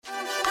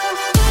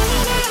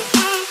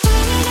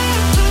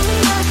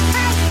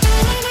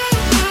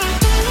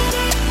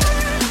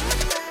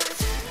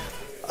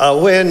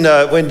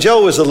When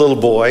Joe was a little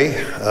boy,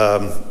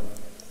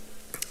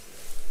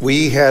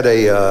 we had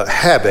a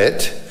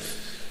habit.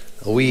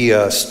 We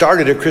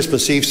started a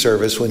Christmas Eve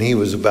service when he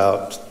was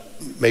about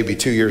maybe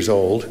 2 years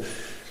old,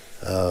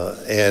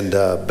 and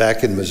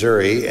back in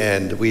Missouri,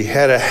 and we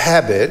had a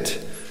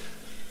habit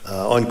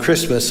on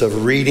Christmas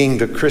of reading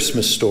the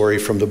Christmas story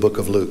from the book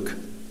of Luke.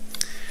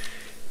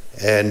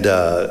 And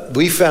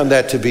we found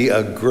that to be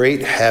a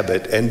great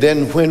habit. And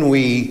then when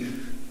we,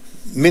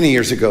 many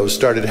years ago,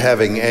 started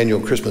having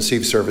annual Christmas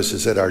Eve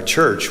services at our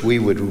church, we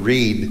would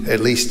read at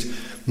least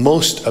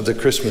most of the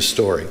Christmas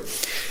story.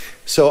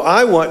 So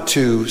I want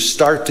to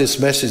start this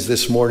message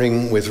this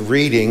morning with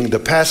reading the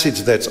passage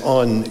that's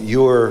on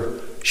your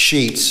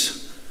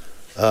sheets,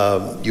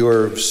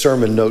 your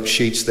sermon note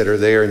sheets that are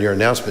there in your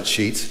announcement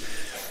sheets.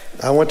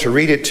 I want to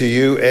read it to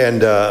you,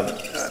 and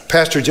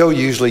Pastor Joe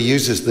usually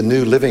uses the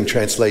New Living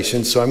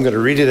Translation, so I'm going to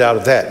read it out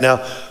of that. Now,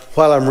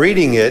 while I'm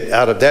reading it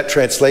out of that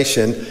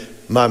translation,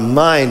 my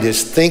mind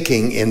is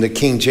thinking in the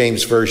King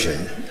James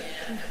Version.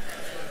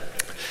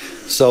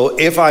 So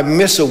if I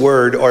miss a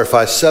word, or if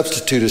I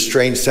substitute a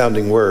strange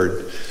sounding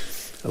word,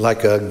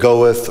 like a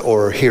goeth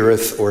or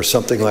heareth or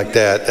something like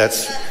that,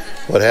 that's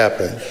what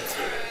happened.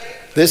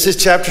 This is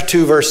chapter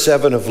 2, verse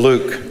 7 of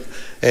Luke.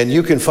 And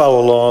you can follow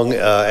along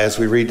as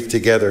we read it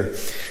together.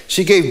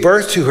 She gave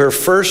birth to her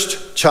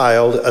first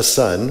child, a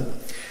son.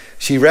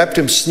 She wrapped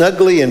him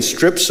snugly in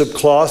strips of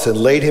cloth and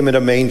laid him in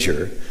a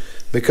manger,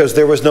 because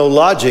there was no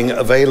lodging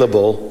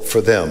available for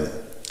them.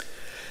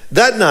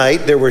 That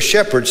night there were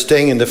shepherds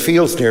staying in the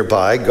fields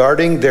nearby,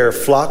 guarding their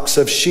flocks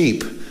of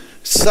sheep.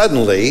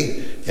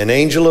 Suddenly an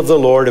angel of the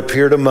Lord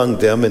appeared among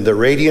them, and the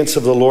radiance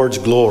of the Lord's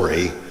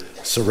glory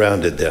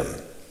surrounded them.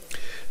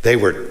 They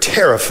were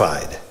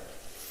terrified.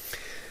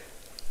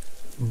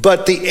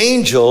 But the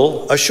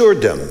angel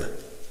assured them,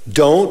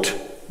 "Don't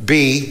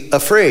be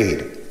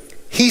afraid."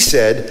 He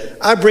said,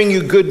 "I bring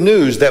you good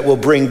news that will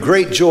bring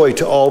great joy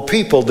to all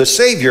people. The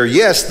Savior,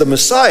 yes, the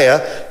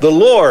Messiah, the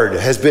Lord,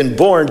 has been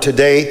born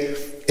today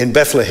in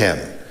Bethlehem,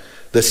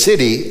 the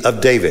city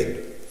of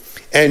David.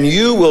 And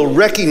you will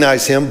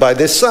recognize him by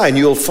this sign.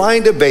 You'll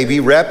find a baby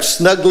wrapped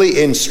snugly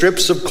in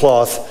strips of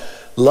cloth,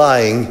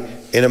 lying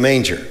in a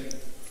manger."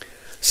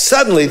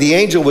 Suddenly the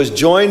angel was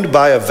joined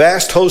by a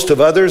vast host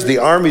of others, the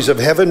armies of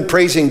heaven,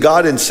 praising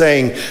God and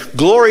saying,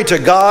 "Glory to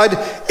God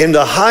in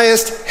the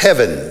highest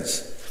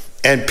heavens,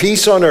 and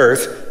peace on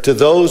earth to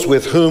those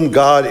with whom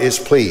God is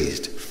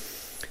pleased."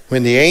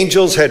 When the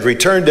angels had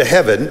returned to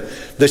heaven,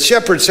 the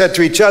shepherds said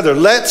to each other,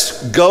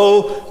 "Let's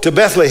go to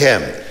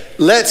Bethlehem.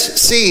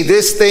 Let's see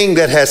this thing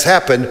that has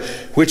happened,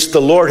 which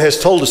the Lord has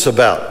told us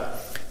about."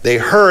 They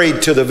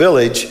hurried to the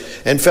village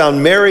and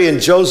found Mary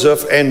and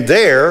Joseph, and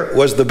there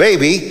was the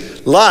baby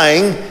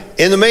lying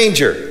in the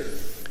manger.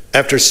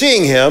 After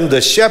seeing him,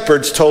 the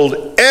shepherds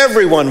told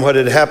everyone what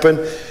had happened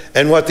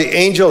and what the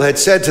angel had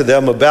said to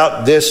them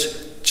about this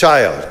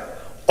child.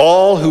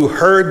 All who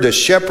heard the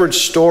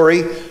shepherd's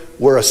story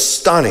were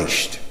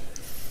astonished.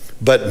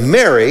 But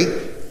Mary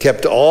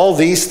kept all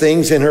these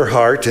things in her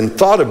heart and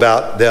thought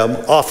about them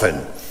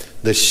often.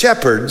 The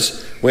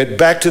shepherds went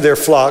back to their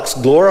flocks,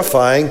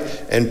 glorifying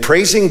and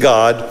praising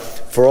God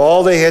for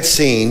all they had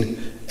seen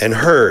and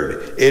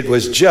heard. It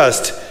was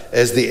just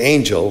as the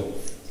angel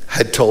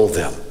had told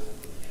them.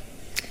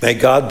 May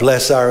God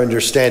bless our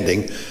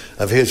understanding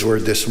of his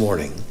word this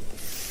morning.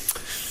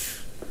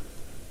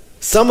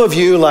 Some of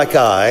you, like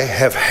I,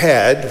 have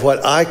had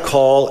what I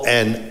call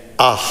an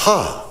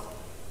aha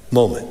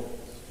moment.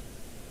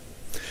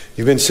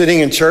 You've been sitting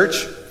in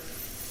church,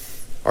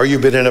 or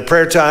you've been in a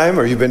prayer time,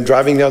 or you've been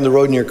driving down the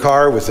road in your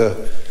car with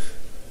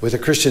a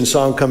Christian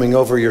song coming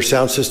over your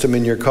sound system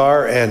in your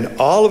car, and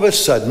all of a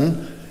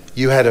sudden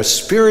you had a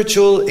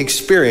spiritual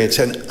experience,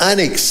 an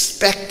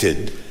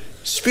unexpected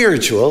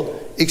spiritual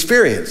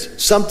experience,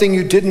 something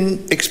you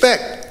didn't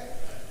expect.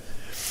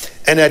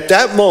 And at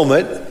that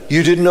moment,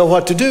 you didn't know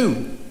what to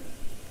do,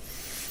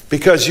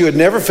 because you had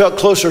never felt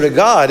closer to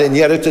God, and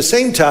yet at the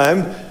same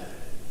time,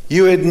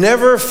 you had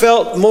never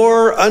felt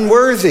more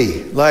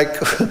unworthy. Like,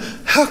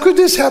 how could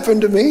this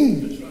happen to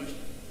me?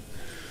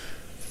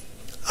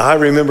 I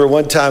remember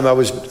one time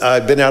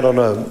I'd been out on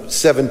a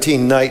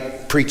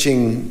 17-night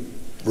preaching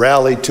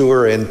rally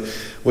tour and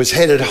was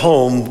headed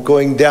home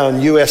going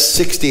down US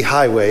 60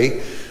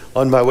 highway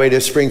on my way to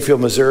Springfield,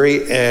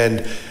 Missouri,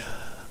 and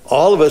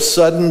all of a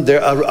sudden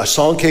a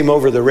song came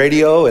over the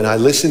radio, and I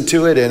listened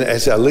to it, and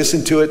as I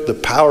listened to it, the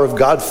power of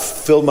God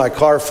filled my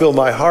car, filled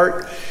my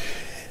heart.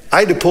 I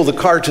had to pull the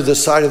car to the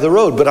side of the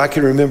road, but I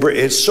can remember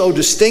it so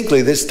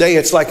distinctly this day.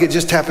 It's like it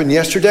just happened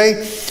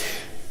yesterday,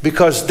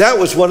 because that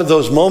was one of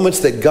those moments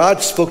that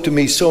God spoke to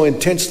me so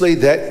intensely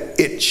that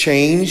it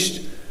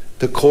changed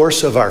the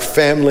course of our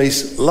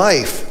family's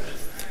life.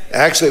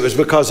 Actually, it was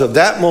because of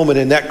that moment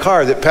in that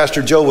car that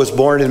Pastor Joe was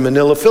born in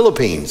Manila,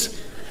 Philippines,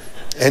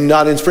 and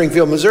not in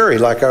Springfield, Missouri,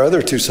 like our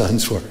other two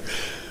sons were.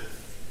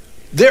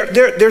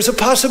 There's a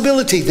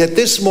possibility that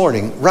this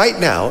morning, right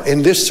now,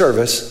 in this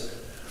service,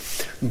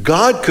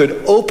 God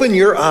could open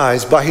your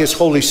eyes by his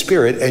Holy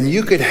Spirit, and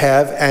you could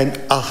have an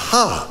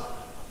aha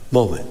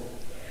moment.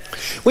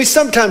 We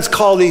sometimes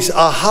call these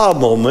aha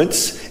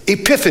moments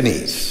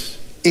epiphanies.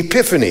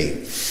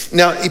 Epiphany.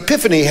 Now,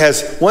 epiphany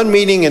has one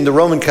meaning in the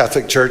Roman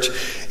Catholic Church.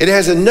 It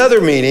has another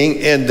meaning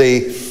in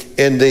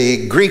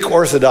the Greek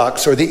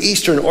Orthodox or the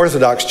Eastern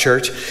Orthodox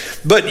Church.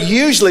 But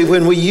usually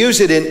when we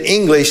use it in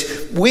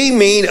English, we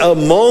mean a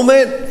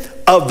moment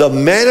of the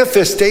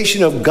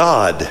manifestation of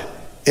God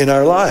in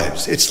our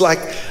lives. It's like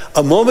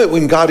a moment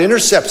when God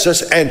intercepts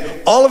us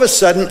and all of a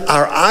sudden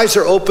our eyes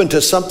are open to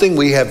something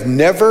we have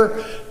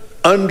never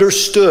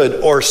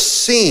understood or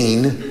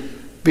seen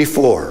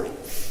before.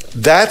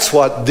 That's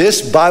what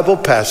this Bible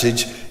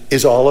passage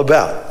is all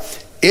about.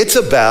 It's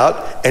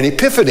about an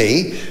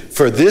epiphany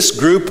for this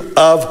group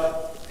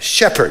of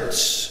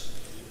shepherds.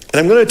 And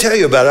I'm going to tell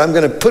you about it. I'm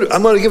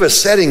going to give a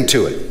setting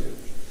to it.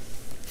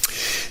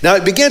 Now,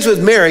 it begins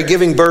with Mary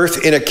giving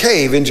birth in a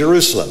cave in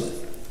Jerusalem.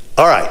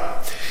 All right.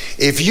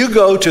 If you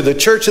go to the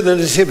Church of the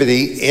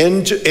Nativity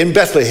in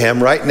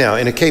Bethlehem right now,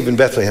 in a cave in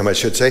Bethlehem, I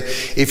should say,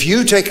 if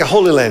you take a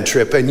Holy Land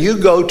trip and you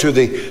go to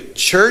the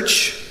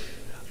Church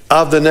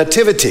of the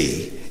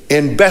Nativity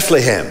in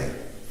Bethlehem.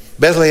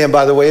 Bethlehem,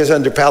 by the way, is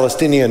under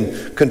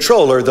Palestinian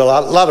control. A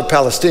lot of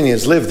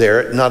Palestinians live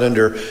there.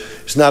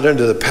 It's not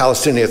under the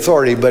Palestinian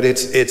Authority, but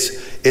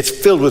it's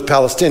filled with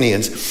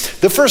Palestinians.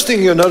 The first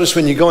thing you'll notice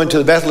when you go into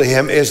the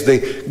Bethlehem is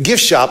the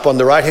gift shop on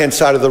the right-hand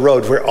side of the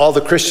road where all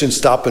the Christians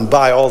stop and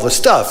buy all the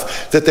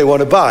stuff that they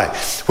want to buy.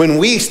 When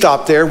we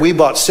stopped there, we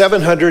bought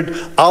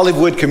 700 olive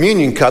wood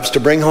communion cups to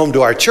bring home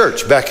to our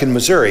church back in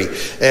Missouri.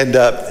 And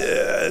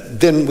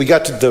then we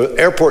got to the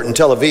airport in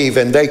Tel Aviv,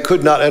 and they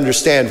could not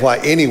understand why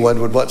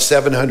anyone would want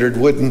 700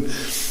 wooden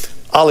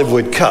olive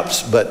wood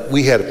cups, but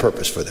we had a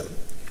purpose for them.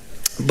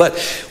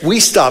 But we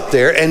stopped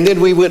there, and then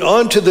we went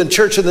on to the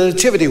Church of the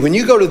Nativity. When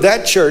you go to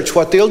that church,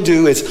 what they'll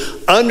do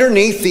is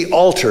underneath the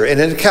altar, and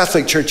in a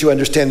Catholic church, you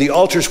understand the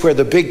altar is where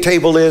the big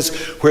table is,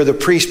 where the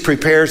priest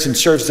prepares and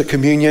serves the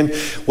communion.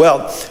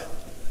 Well,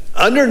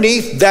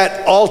 underneath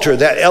that altar,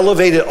 that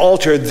elevated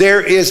altar,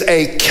 there is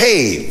a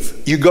cave.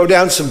 You go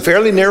down some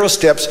fairly narrow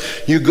steps,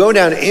 you go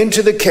down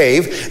into the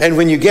cave, and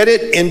when you get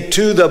it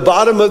into the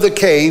bottom of the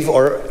cave,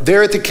 or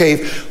there at the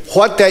cave,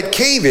 what that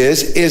cave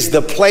is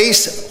the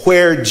place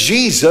where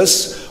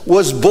Jesus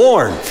was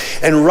born.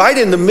 And right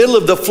in the middle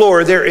of the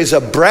floor, there is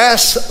a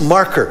brass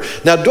marker.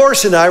 Now,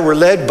 Doris and I were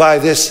led by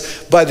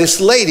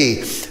this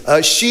lady.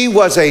 She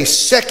was a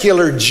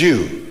secular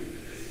Jew.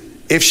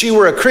 If she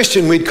were a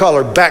Christian, we'd call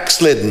her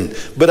backslidden,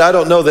 but I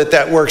don't know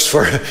that works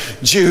for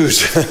Jews.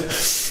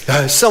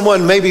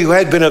 Someone maybe who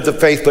had been of the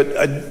faith,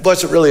 but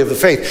wasn't really of the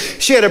faith.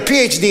 She had a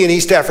PhD in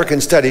East African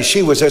studies.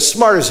 She was as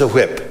smart as a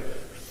whip.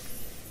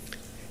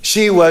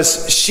 She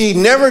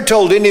never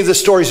told any of the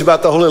stories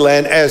about the Holy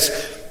Land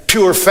as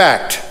pure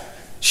fact.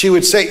 She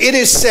would say, it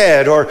is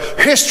said, or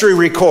history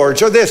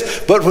records, or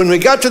this. But when we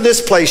got to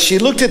this place, she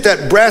looked at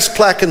that brass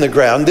plaque in the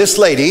ground, this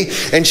lady,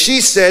 and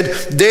she said,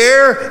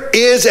 there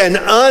is an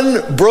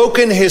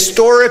unbroken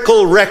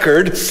historical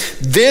record.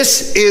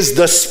 This is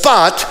the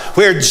spot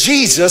where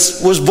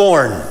Jesus was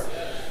born.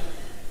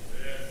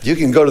 You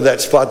can go to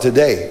that spot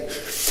today.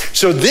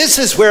 So this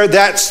is where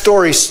that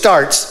story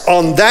starts,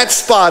 on that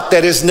spot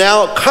that is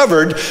now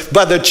covered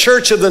by the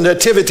Church of the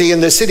Nativity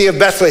in the city of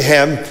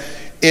Bethlehem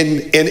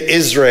in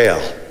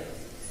Israel.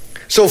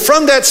 So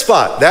from that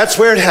spot, that's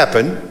where it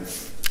happened.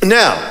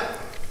 Now,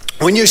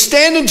 when you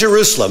stand in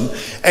Jerusalem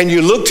and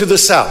you look to the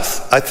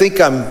south, I think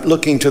I'm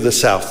looking to the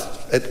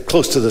south,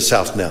 close to the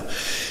south now.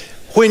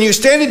 When you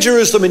stand in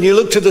Jerusalem and you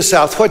look to the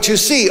south, what you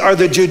see are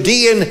the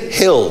Judean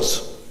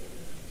hills.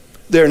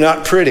 They're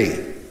not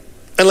pretty,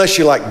 unless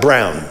you like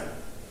brown.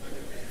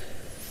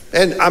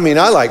 And I mean,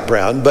 I like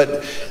brown,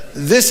 but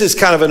this is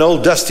kind of an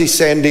old dusty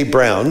sandy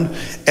brown.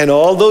 And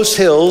all those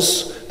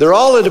hills, they're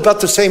all at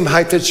about the same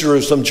height as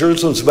Jerusalem.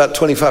 Jerusalem's about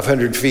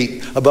 2,500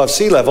 feet above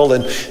sea level.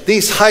 And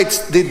these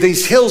heights,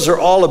 these hills are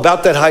all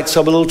about that height,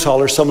 some a little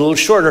taller, some a little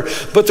shorter,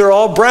 but they're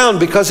all brown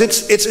because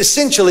it's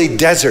essentially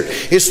desert.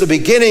 It's the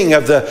beginning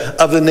of the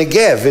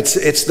Negev.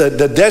 It's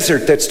the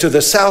desert that's to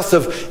the south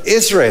of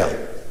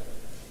Israel.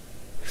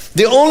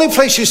 The only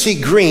place you see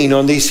green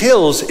on these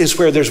hills is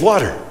where there's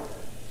water.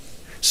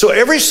 So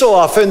every so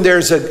often there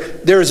is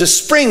a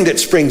spring that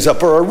springs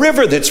up, or a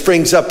river that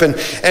springs up, and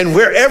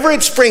wherever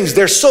it springs,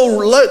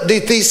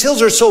 these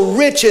hills are so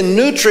rich in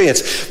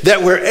nutrients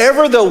that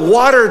wherever the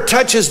water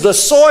touches the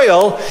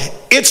soil,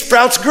 it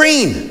sprouts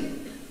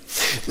green.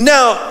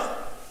 Now,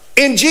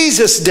 in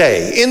Jesus'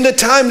 day, in the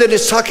time that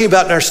it's talking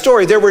about in our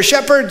story, there were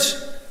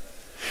shepherds.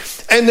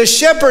 And the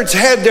shepherds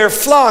had their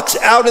flocks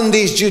out in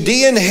these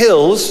Judean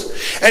hills,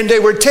 and they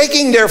were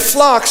taking their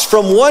flocks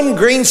from one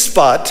green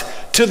spot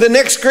to the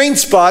next green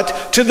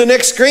spot to the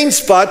next green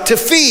spot to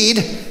feed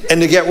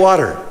and to get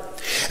water.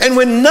 And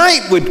when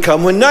night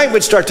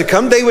would start to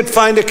come, they would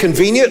find a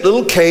convenient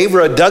little cave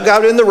or a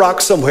dugout in the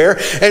rock somewhere,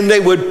 and they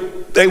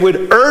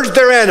would urge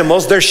their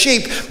animals, their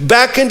sheep,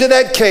 back into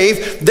that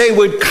cave. They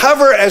would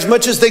cover as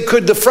much as they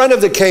could the front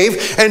of the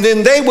cave, and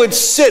then they would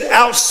sit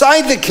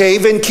outside the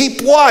cave and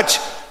keep watch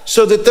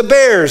so that the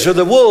bears or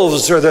the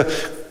wolves or the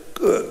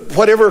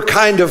whatever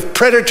kind of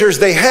predators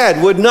they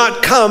had would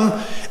not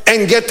come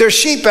and get their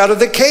sheep out of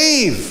the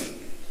cave.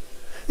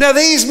 Now,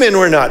 these men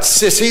were not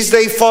sissies.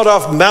 They fought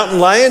off mountain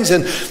lions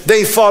and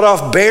they fought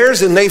off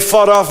bears and they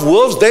fought off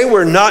wolves. They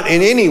were not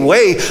in any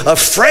way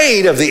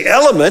afraid of the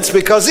elements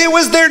because it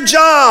was their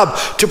job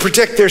to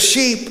protect their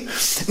sheep.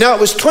 Now,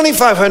 it was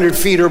 2,500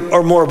 feet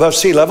or more above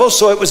sea level,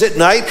 so it was at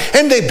night,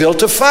 and they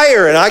built a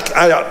fire. And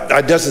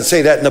I doesn't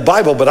say that in the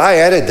Bible, but I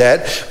added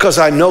that because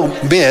I know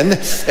men,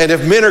 and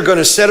if men are going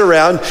to sit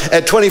around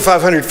at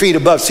 2,500 feet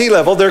above sea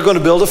level, they're going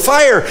to build a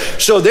fire.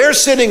 So they're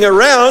sitting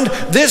around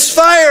this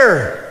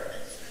fire.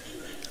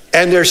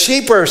 And their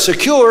sheep are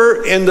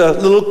secure in the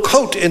little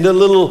cote, in the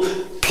little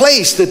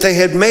place that they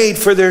had made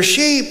for their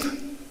sheep.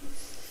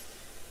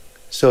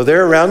 So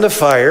they're around the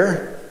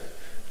fire,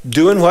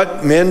 doing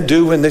what men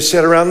do when they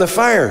sit around the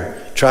fire,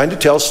 trying to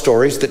tell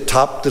stories that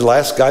top the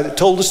last guy that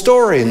told the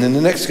story. And then the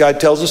next guy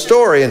tells a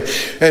story.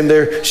 And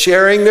they're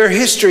sharing their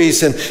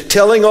histories and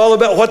telling all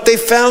about what they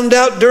found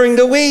out during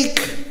the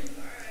week.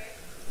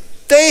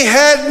 They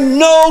had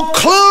no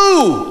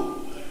clue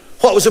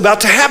what was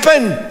about to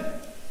happen.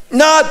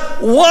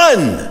 Not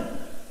one.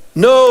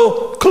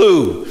 No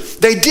clue.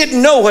 They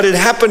didn't know what had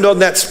happened on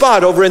that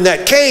spot over in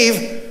that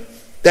cave,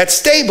 that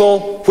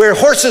stable where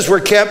horses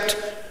were kept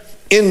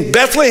in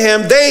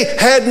Bethlehem. They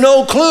had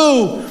no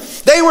clue.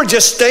 They were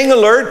just staying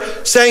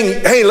alert,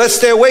 saying, hey, let's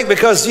stay awake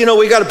because,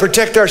 we got to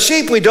protect our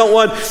sheep. We don't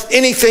want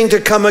anything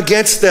to come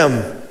against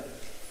them.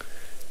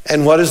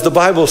 And what does the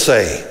Bible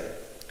say?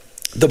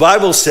 The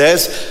Bible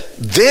says,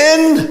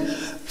 then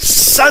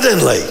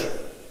suddenly,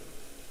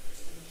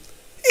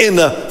 in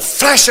the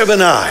flash of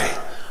an eye,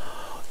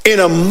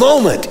 in a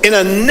moment, in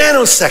a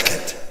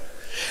nanosecond,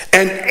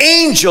 an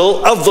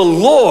angel of the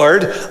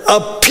Lord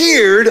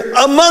appeared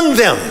among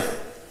them.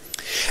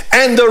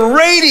 And the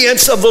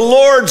radiance of the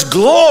Lord's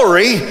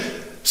glory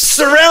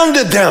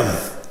surrounded them.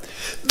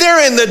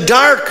 They're in the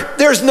dark.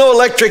 There's no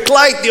electric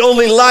light. The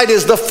only light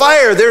is the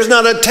fire. There's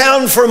not a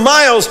town for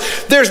miles.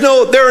 There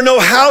are no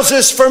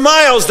houses for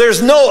miles.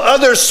 There's no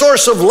other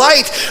source of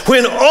light.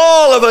 When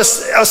all of a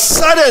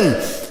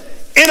sudden,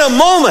 in a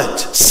moment,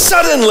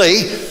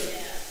 suddenly,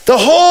 the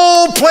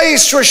whole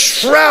place was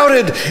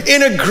shrouded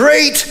in a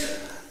great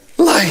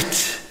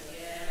light.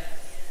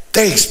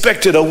 They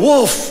expected a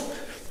wolf.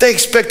 They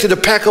expected a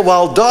pack of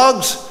wild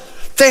dogs.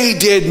 They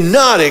did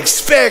not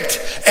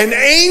expect an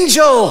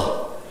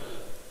angel.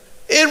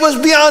 It was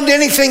beyond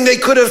anything they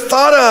could have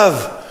thought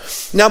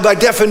of. Now, by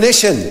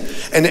definition,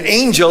 an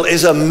angel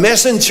is a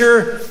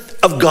messenger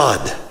of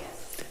God.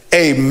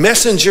 A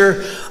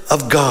messenger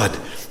of God.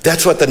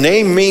 That's what the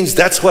name means.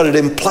 That's what it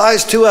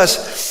implies to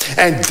us.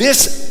 And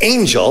this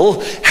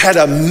angel had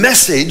a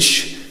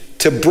message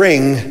to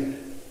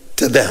bring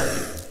to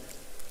them.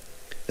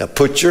 Now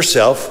put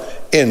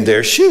yourself in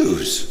their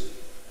shoes.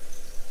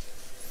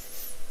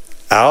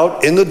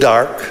 Out in the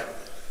dark,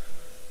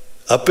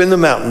 up in the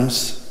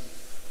mountains,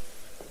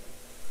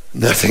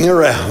 nothing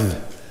around,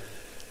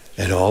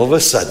 and all of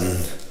a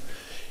sudden,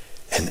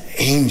 an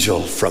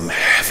angel from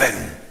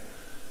heaven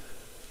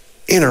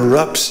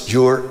interrupts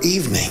your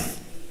evening.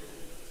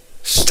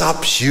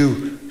 Stops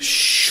you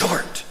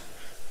short.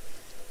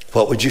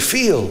 What would you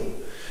feel?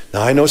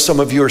 Now, I know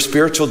some of you are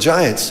spiritual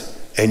giants,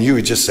 and you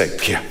would just say,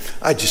 yeah,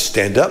 I'd just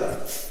stand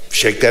up,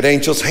 shake that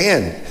angel's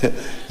hand.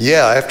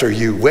 Yeah, after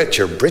you wet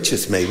your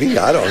britches, maybe.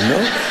 I don't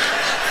know.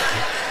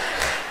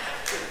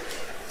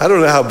 I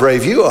don't know how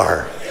brave you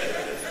are.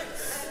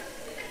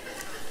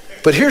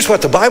 But here's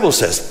what the Bible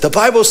says. The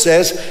Bible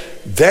says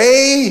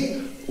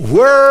they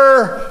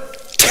were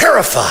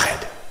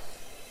terrified.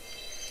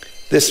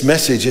 This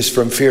message is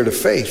from fear to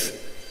faith.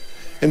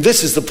 And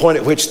this is the point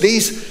at which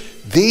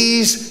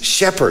these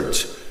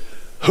shepherds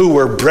who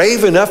were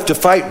brave enough to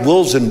fight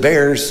wolves and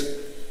bears,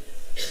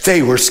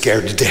 they were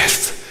scared to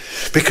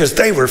death because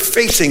they were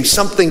facing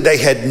something they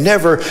had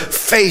never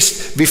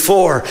faced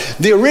before.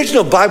 The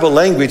original Bible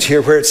language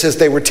here where it says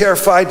they were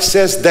terrified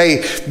says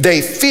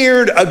they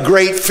feared a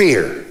great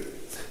fear.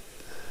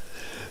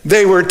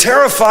 They were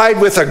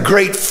terrified with a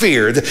great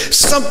fear,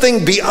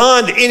 something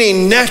beyond any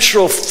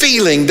natural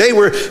feeling. They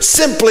were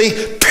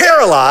simply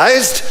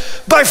paralyzed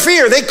by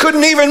fear. They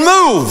couldn't even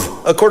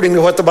move, according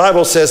to what the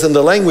Bible says in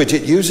the language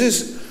it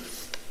uses.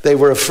 They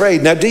were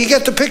afraid. Now, do you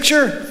get the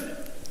picture?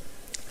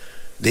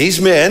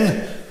 These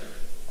men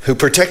who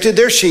protected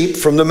their sheep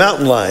from the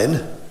mountain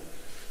lion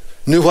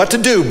knew what to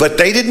do, but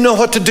they didn't know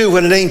what to do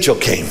when an angel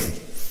came.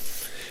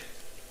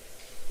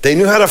 They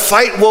knew how to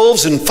fight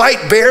wolves and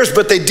fight bears,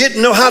 but they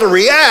didn't know how to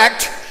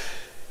react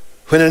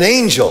when an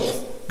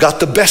angel got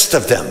the best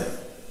of them.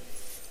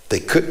 They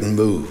couldn't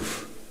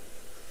move.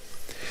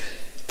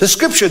 The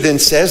scripture then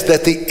says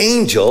that the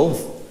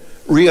angel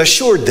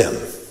reassured them.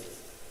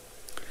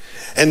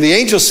 And the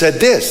angel said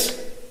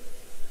this,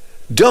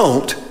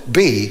 don't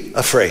be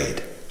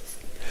afraid.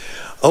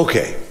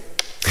 Okay.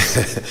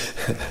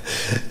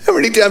 How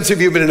many times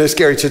have you been in a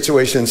scary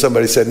situation and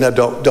somebody said, no,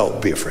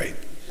 don't be afraid?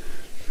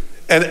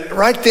 And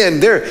right then,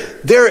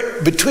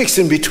 they're betwixt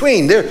and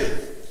between.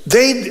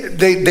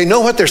 They know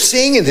what they're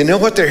seeing and they know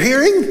what they're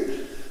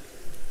hearing.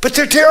 But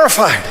they're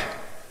terrified.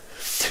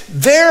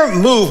 Their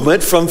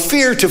movement from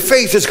fear to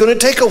faith is going to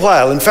take a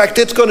while. In fact,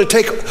 it's going to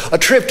take a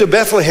trip to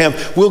Bethlehem.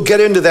 We'll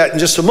get into that in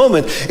just a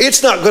moment.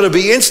 It's not going to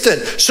be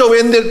instant. So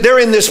they're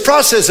in this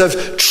process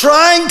of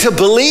trying to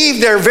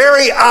believe their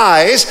very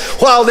eyes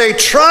while they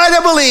try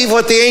to believe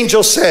what the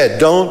angel said.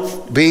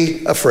 Don't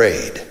be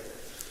afraid.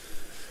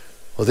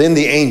 Well, then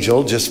the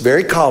angel just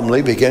very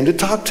calmly began to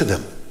talk to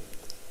them.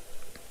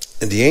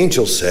 And the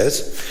angel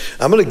says,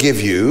 I'm going to give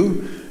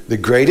you the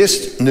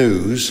greatest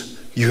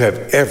news you have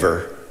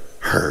ever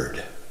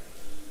heard.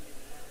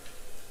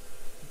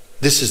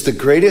 This is the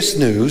greatest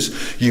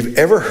news you've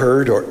ever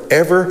heard or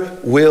ever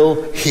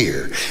will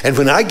hear. And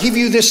when I give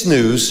you this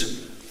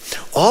news,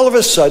 all of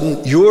a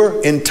sudden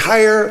your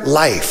entire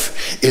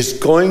life is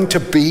going to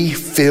be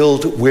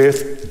filled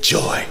with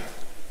joy.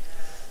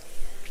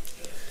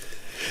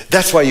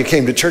 That's why you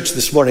came to church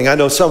this morning. I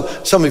know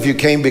some of you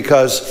came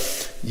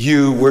because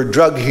you were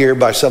drugged here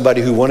by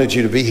somebody who wanted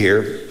you to be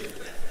here.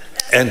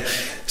 And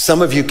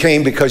some of you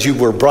came because you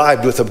were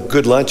bribed with a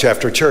good lunch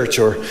after church,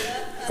 or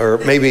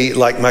maybe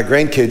like my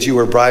grandkids, you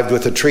were bribed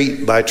with a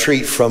treat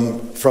from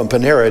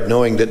Panera,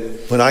 knowing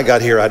that when I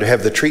got here, I'd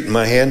have the treat in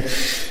my hand.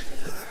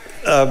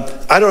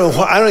 I don't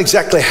know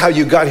exactly how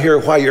you got here or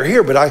why you're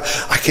here, but I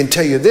can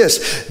tell you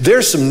this.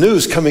 There's some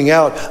news coming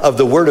out of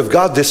the Word of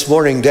God this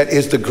morning that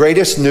is the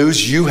greatest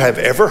news you have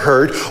ever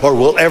heard or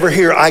will ever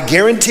hear. I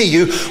guarantee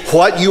you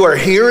what you are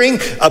hearing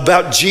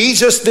about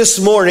Jesus this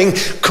morning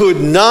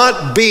could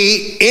not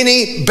be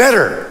any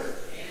better.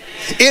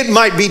 It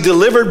might be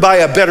delivered by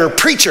a better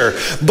preacher,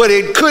 but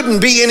it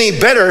couldn't be any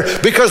better,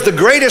 because the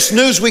greatest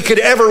news we could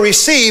ever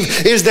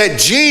receive is that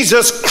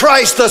Jesus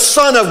Christ, the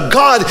Son of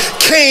God,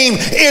 came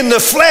in the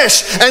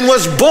flesh and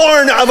was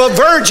born of a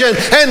virgin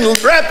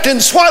and wrapped in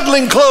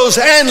swaddling clothes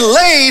and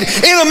laid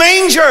in a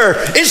manger.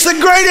 It's the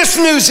greatest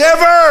news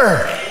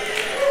ever.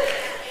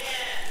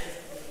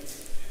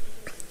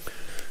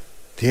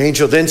 The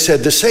angel then said,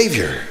 the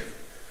Savior,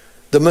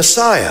 the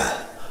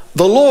Messiah,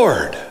 the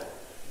Lord,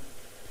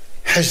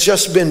 has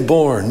just been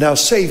born. Now,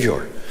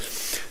 Savior,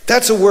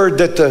 that's a word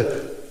that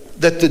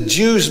the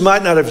Jews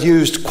might not have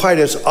used quite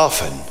as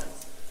often,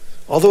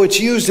 although it's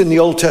used in the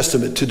Old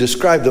Testament to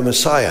describe the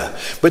Messiah.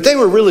 But they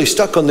were really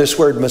stuck on this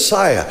word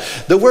Messiah.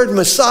 The word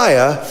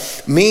Messiah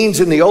means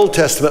in the Old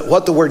Testament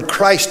what the word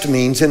Christ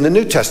means in the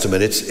New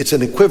Testament. It's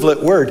an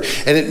equivalent word,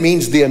 and it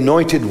means the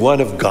anointed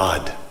one of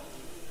God.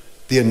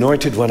 The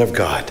anointed one of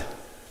God.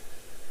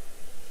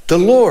 The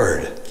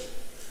Lord.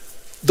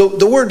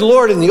 The word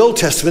Lord in the Old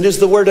Testament is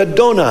the word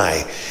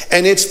Adonai,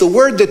 and it's the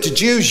word that the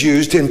Jews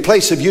used in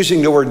place of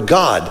using the word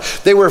God.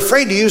 They were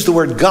afraid to use the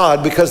word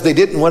God because they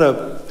didn't want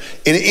to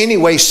in any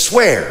way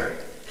swear,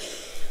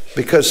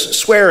 because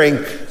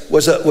swearing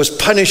was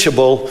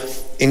punishable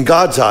in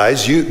God's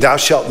eyes. Thou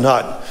shalt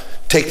not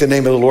take the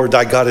name of the Lord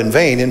thy God in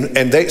vain.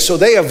 And so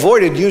they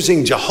avoided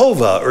using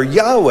Jehovah or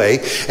Yahweh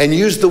and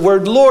used the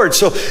word Lord.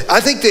 So I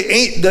think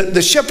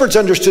the shepherds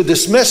understood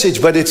this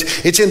message, but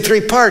it's in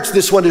three parts.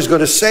 This one who's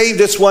going to save,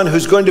 this one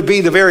who's going to be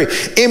the very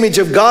image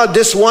of God,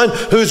 this one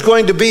who's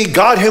going to be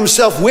God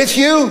himself with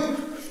you,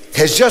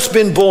 has just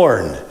been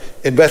born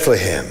in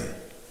Bethlehem.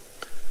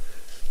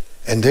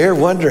 And they're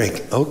wondering,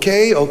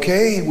 okay,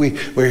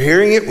 we're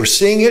hearing it, we're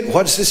seeing it.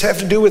 What does this have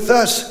to do with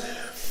us?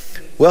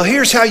 Well,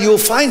 here's how you'll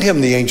find him,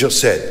 the angel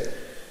said.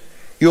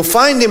 You'll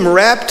find him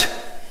wrapped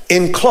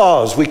in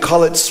cloths. We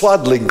call it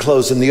swaddling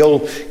clothes in the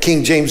old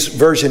King James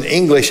Version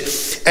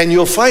English. And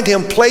you'll find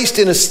him placed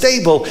in a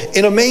stable,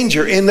 in a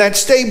manger, in that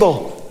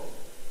stable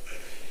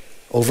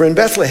over in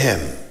Bethlehem.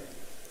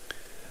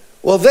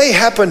 Well, they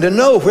happened to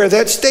know where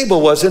that stable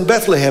was in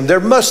Bethlehem.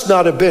 There must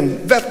not have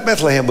been,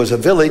 Bethlehem was a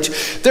village,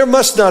 there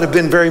must not have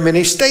been very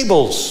many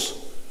stables.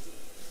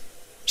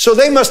 So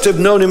they must have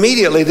known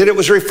immediately that it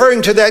was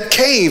referring to that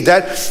cave,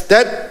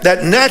 that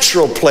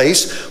natural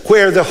place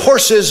where the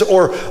horses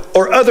or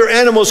other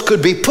animals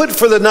could be put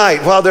for the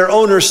night while their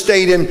owner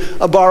stayed in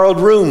a borrowed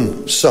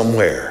room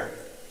somewhere.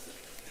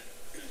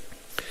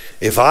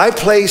 If I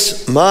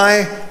place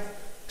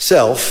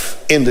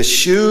myself in the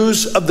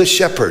shoes of the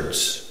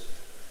shepherds,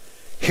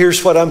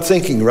 here's what I'm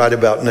thinking right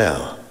about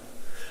now.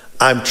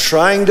 I'm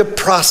trying to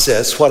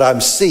process what I'm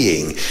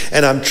seeing,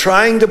 and I'm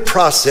trying to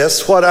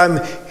process what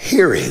I'm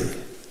hearing.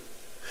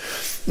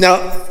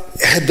 Now,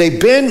 had they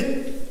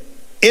been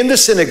in the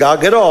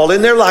synagogue at all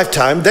in their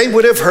lifetime, they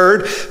would have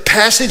heard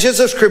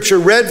passages of scripture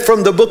read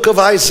from the book of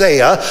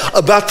Isaiah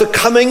about the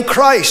coming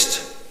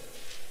Christ.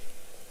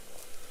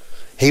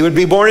 He would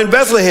be born in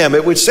Bethlehem.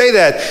 It would say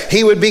that.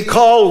 He would be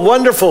called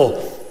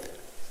Wonderful,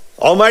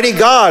 Almighty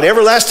God,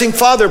 Everlasting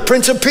Father,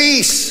 Prince of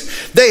Peace.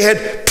 They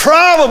had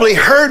probably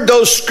heard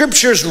those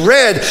scriptures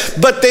read,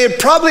 but they had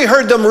probably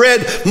heard them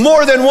read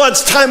more than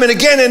once, time and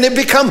again, and it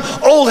become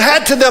old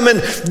hat to them, and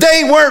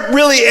they weren't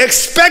really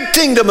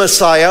expecting the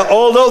Messiah,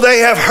 although they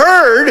have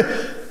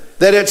heard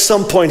that at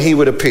some point he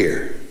would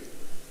appear.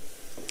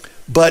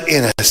 But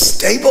in a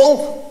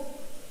stable,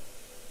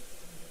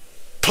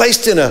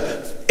 placed in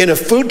a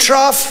food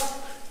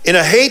trough, in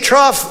a hay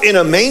trough, in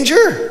a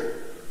manger?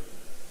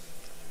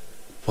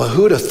 Well,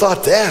 who would have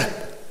thought that?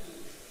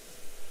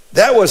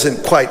 That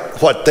wasn't quite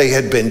what they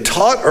had been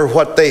taught or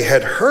what they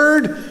had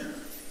heard.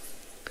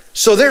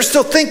 So they're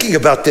still thinking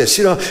about this.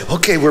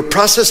 Okay, we're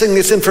processing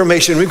this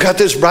information. We've got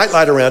this bright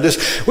light around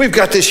us. We've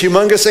got this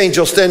humongous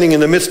angel standing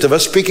in the midst of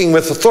us, speaking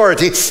with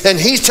authority. And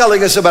he's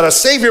telling us about a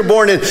Savior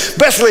born in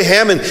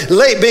Bethlehem and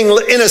being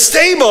in a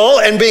stable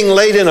and being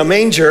laid in a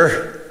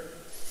manger.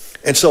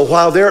 And so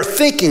while they're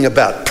thinking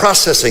about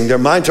processing, their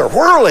minds are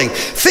whirling,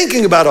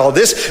 thinking about all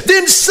this,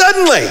 then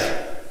suddenly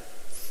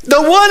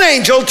the one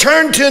angel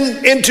turned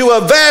into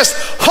a vast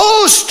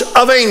host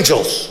of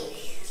angels.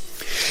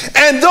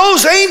 And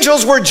those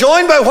angels were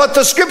joined by what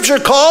the scripture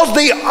calls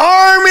the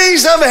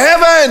armies of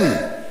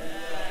heaven.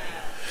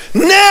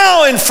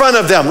 Now in front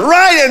of them,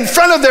 right in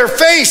front of their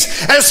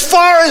face, as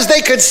far as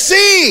they could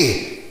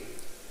see,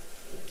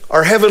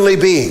 are heavenly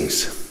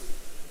beings.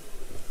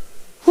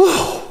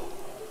 Whoa.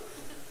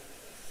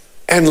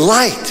 And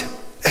light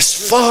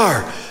as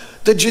far.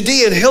 The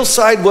Judean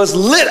hillside was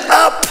lit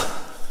up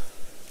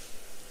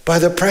by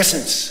the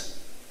presence.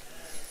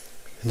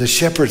 And the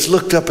shepherds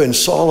looked up and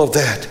saw all of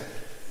that.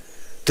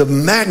 The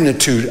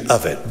magnitude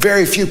of it,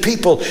 very few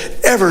people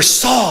ever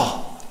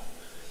saw.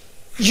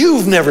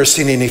 You've never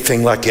seen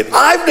anything like it.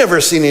 I've never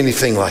seen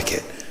anything like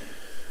it.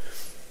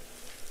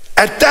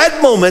 At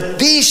that moment,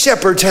 these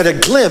shepherds had a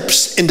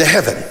glimpse into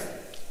heaven.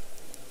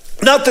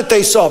 Not that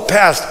they saw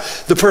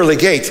past the pearly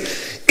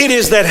gates. It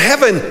is that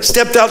heaven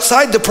stepped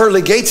outside the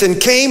pearly gates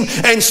and came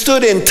and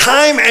stood in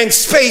time and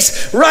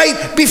space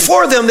right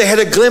before them. They had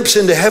a glimpse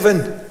into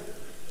heaven.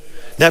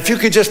 Now, if you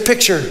could just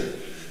picture,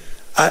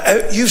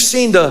 you've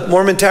seen the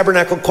Mormon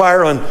Tabernacle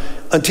Choir on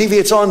TV.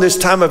 It's on this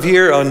time of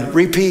year on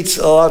repeats,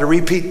 a lot of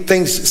repeat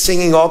things,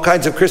 singing all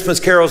kinds of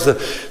Christmas carols. The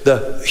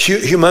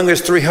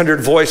humongous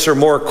 300 voice or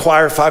more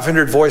choir,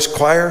 500 voice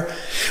choir.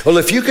 Well,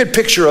 if you could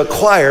picture a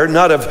choir,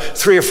 not of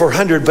 300 or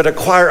 400, but a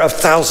choir of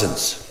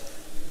thousands,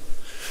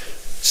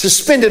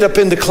 suspended up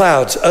in the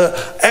clouds.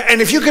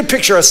 And if you could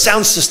picture a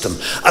sound system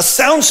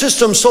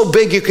so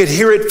big you could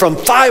hear it from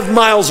 5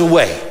 miles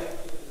away.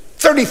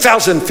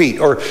 30,000 feet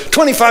or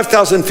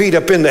 25,000 feet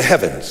up in the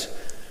heavens.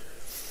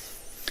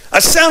 A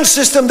sound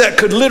system that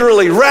could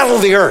literally rattle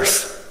the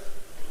earth.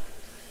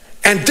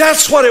 And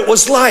that's what it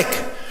was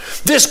like.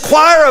 This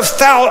choir of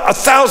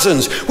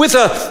thousands with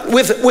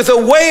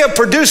a way of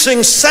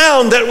producing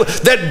sound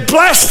that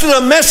blasted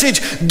a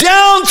message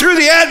down through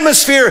the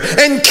atmosphere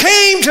and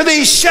came to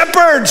these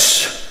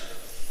shepherds.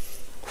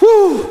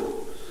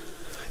 Whew.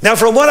 Now,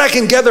 from what I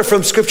can gather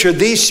from Scripture,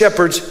 these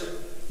shepherds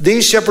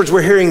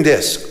were hearing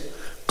this.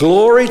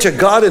 Glory to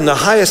God in the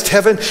highest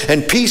heaven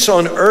and peace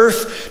on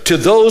earth to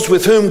those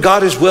with whom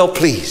God is well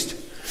pleased.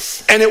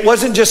 And it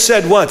wasn't just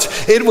said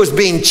once. It was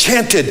being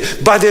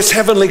chanted by this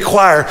heavenly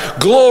choir.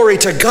 Glory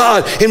to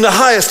God in the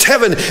highest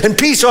heaven and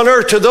peace on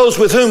earth to those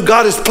with whom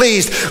God is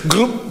pleased.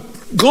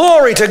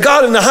 Glory to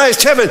God in the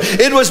highest heaven.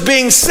 It was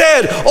being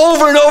said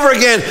over and over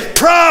again,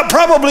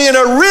 probably in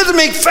a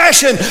rhythmic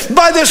fashion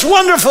by this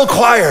wonderful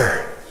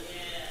choir.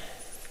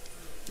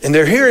 And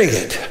they're hearing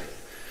it.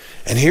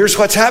 And here's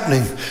what's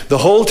happening. The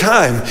whole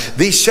time,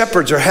 these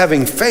shepherds are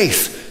having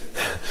faith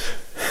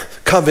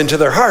come into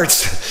their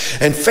hearts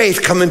and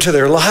faith come into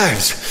their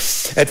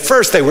lives. At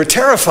first, they were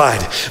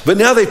terrified, but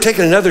now they've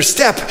taken another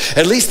step.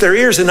 At least their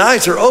ears and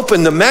eyes are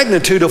open. The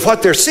magnitude of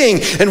what they're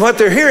seeing and what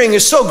they're hearing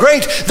is so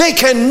great, they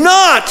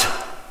cannot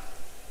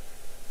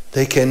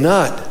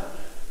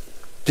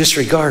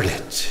disregard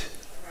it.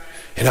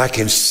 And I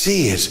can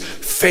see as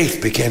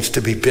faith begins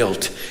to be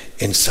built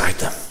inside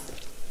them.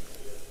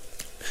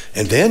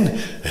 And then,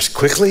 as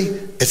quickly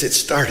as it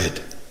started,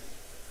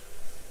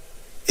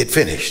 it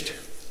finished.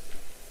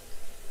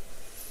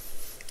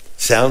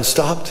 Sound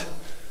stopped.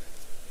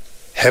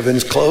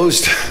 Heavens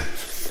closed.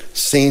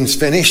 Scenes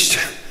finished.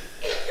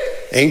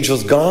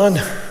 Angels gone.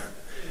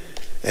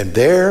 And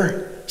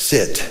there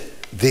sit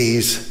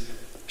these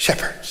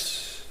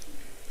shepherds.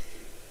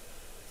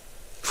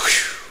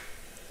 Whew.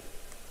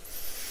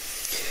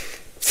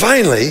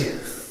 Finally,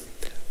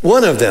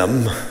 one of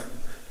them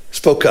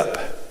spoke up.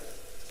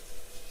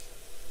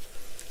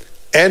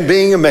 And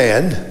being a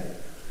man,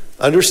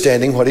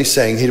 understanding what he's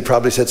saying, he'd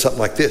probably said something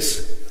like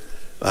this.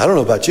 I don't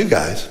know about you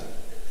guys.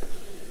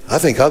 I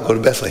think I'll go to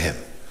Bethlehem.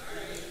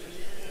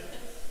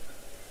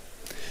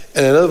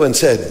 And another one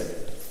said,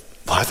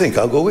 well, I think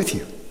I'll go with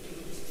you.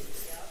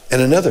 And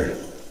another,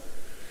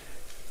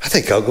 I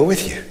think I'll go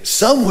with you.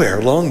 Somewhere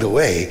along the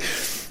way,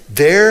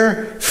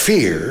 their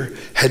fear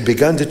had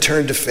begun to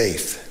turn to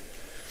faith.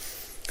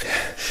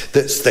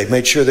 They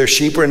made sure their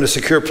sheep were in a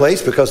secure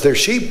place because their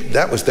sheep,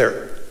 that was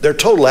their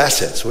total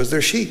assets, was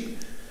their sheep.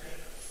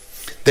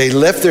 They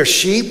left their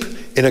sheep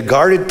in a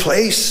guarded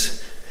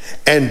place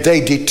and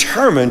they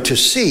determined to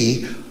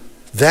see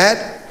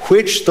that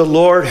which the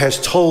Lord has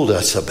told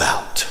us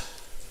about.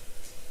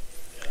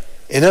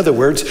 In other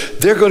words,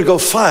 they're going to go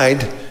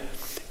find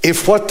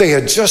if what they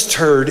had just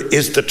heard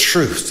is the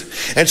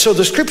truth. And so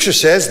the scripture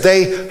says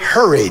they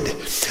hurried.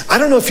 I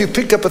don't know if you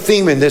picked up a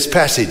theme in this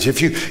passage.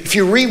 If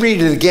you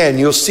reread it again,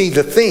 you'll see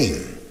the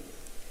theme.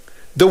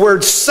 The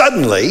word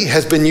suddenly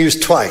has been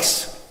used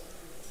twice.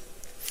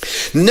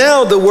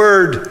 Now the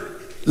word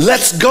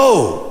let's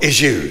go is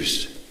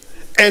used.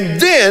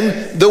 And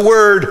then the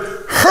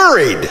word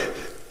hurried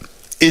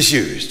is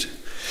used.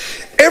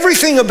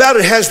 Everything about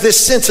it has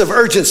this sense of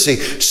urgency.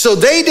 So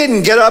they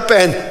didn't get up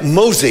and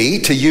mosey,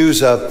 to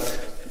use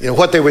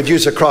what they would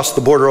use across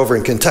the border over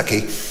in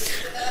Kentucky,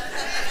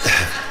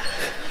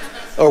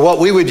 or what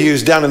we would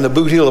use down in the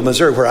Boot Heel of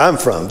Missouri, where I'm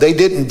from. They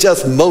didn't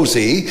just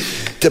mosey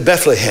to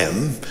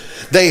Bethlehem.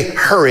 They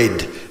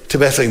hurried to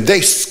Bethlehem.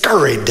 They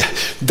scurried.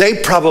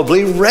 They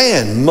probably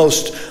ran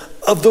most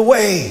of the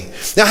way.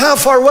 Now, how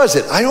far was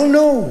it? I don't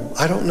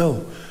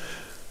know.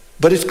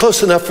 But it's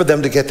close enough for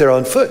them to get there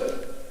on foot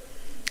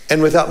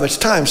and without much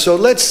time. So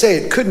let's say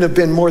it couldn't have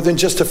been more than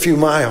just a few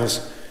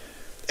miles.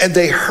 And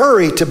they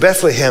hurry to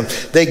Bethlehem.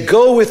 They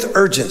go with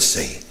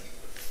urgency.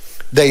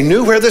 They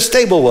knew where the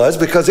stable was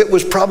because it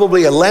was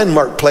probably a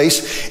landmark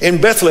place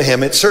in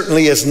Bethlehem. It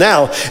certainly is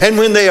now. And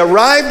when they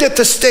arrived at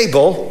the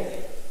stable,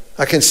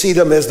 I can see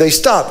them as they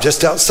stop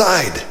just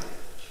outside.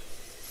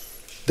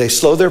 They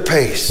slow their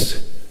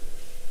pace.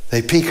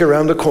 They peek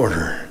around the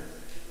corner.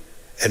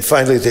 And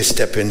finally they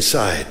step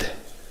inside.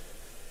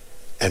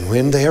 And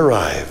when they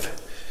arrive,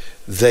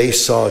 they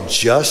saw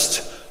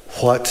just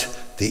what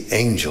the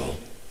angel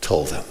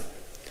told them.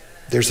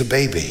 There's a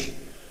baby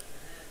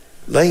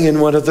laying in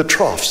one of the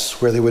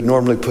troughs where they would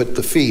normally put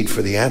the feed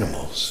for the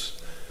animals.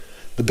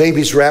 The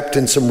baby's wrapped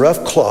in some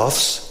rough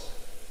cloths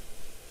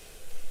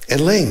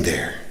and laying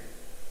there.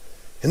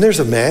 And there's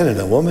a man and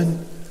a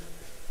woman,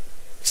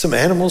 some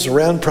animals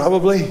around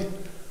probably.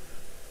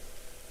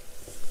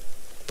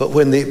 But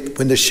when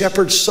the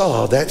shepherds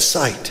saw that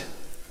sight,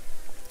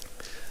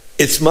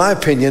 it's my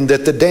opinion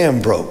that the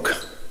dam broke.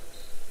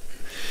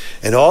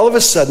 And all of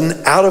a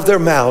sudden, out of their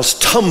mouths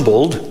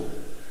tumbled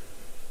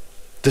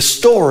the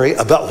story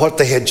about what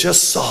they had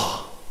just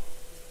saw.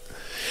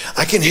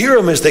 I can hear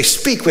them as they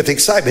speak with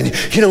excitement.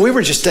 We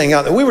were just staying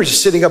out there. We were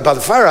just sitting up by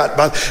the fire.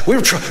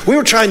 We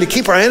were trying to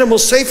keep our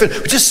animals safe, and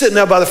we're just sitting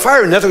out by the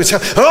fire, and nothing was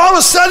happening. And all of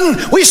a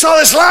sudden, we saw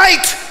this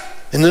light.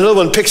 And the little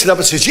one picks it up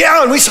and says,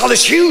 yeah, and we saw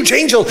this huge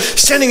angel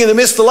standing in the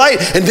midst of the light.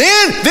 And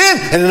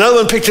then another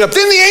one picked it up.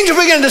 Then the angel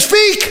began to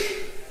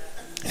speak.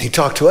 And he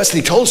talked to us,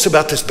 and he told us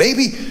about this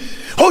baby.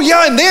 Oh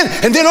yeah, and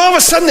then all of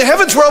a sudden the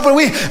heavens were open.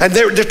 And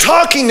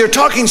they're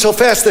talking so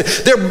fast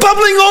that they're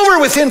bubbling over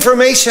with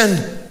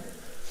information.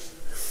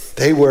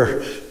 They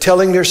were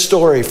telling their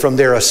story from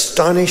their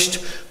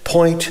astonished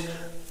point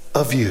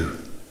of view,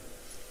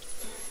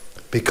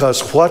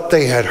 because what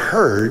they had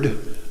heard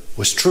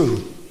was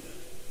true,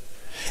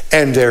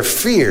 and their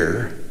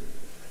fear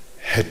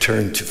had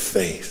turned to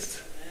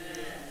faith.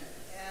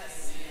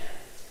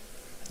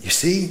 You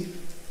see,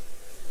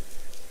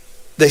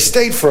 they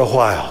stayed for a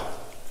while.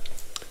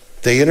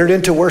 They entered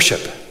into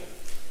worship.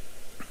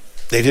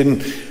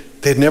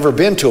 They'd never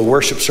been to a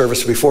worship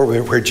service before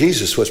where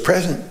Jesus was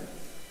present.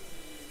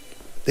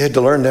 They had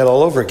to learn that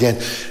all over again.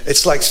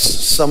 It's like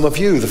some of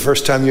you, the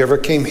first time you ever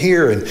came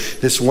here and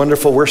this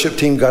wonderful worship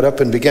team got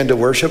up and began to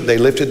worship. They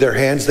lifted their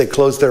hands, they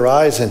closed their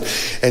eyes,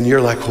 and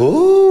you're like,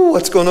 whoa,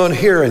 what's going on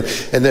here? And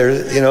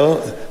they're,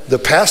 the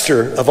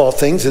pastor of all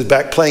things is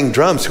back playing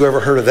drums. Whoever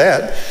heard of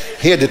that?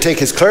 He had to take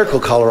his clerical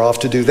collar off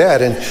to do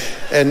that.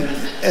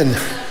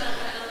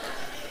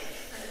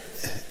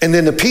 And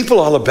then the people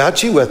all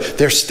about you,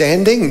 they're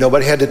standing.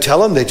 Nobody had to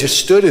tell them. They just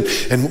stood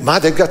and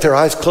they've got their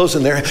eyes closed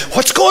and they're,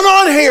 what's going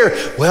on here?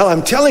 Well,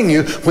 I'm telling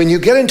you, when you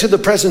get into the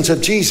presence of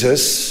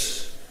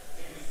Jesus,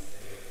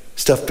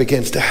 stuff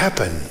begins to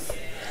happen.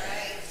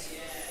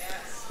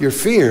 Your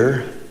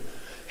fear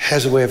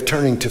has a way of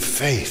turning to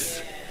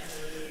faith.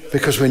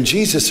 Because when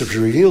Jesus is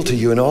revealed to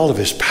you in all of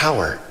his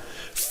power,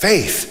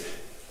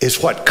 faith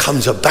is what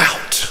comes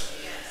about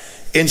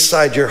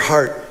inside your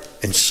heart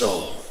and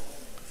soul.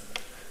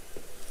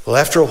 Well,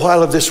 after a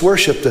while of this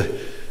worship,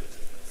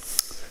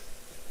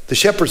 the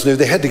shepherds knew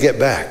they had to get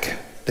back.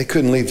 They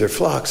couldn't leave their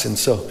flocks, and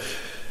so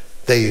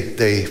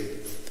they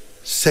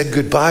said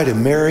goodbye to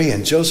Mary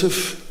and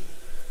Joseph,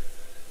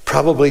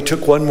 probably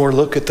took one more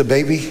look at the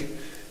baby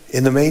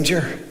in the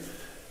manger,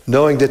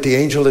 knowing that the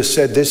angel has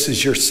said, this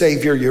is your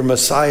Savior, your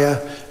Messiah,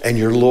 and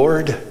your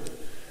Lord.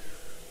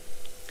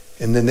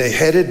 And then they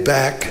headed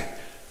back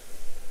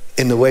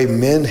in the way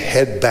men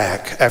head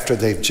back after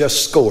they've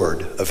just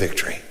scored a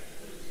victory.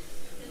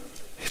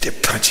 They're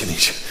punching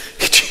each other.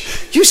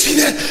 You see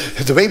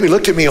that? The baby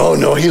looked at me. Oh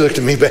no, he looked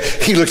at me. But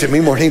he looked at me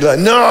more. And he like,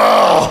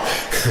 no,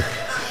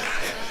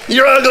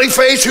 your ugly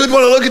face. Who'd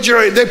want to look at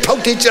your? They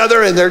poked each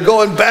other and they're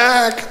going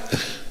back.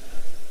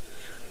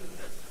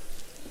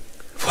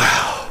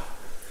 Wow.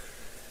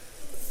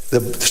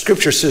 The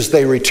scripture says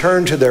they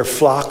returned to their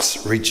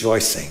flocks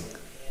rejoicing,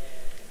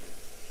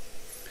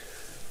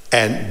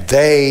 and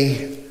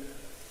they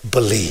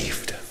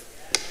believed.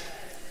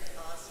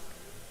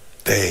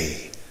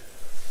 They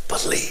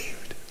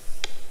believed.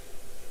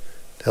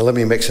 Now let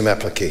me make some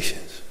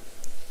applications.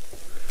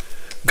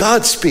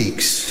 God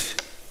speaks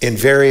in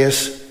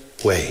various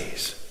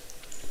ways.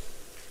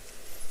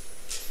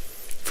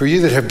 For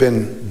you that have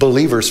been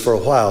believers for a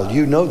while,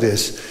 you know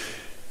this.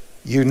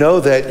 You know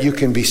that you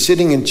can be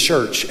sitting in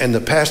church and the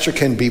pastor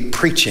can be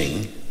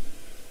preaching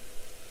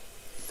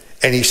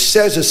and he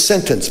says a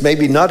sentence,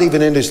 maybe not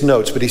even in his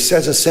notes, but he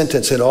says a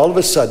sentence, and all of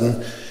a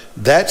sudden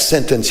that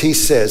sentence he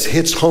says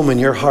hits home in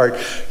your heart.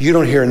 You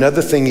don't hear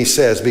another thing he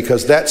says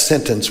because that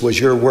sentence was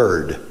your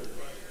word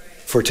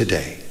for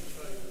today.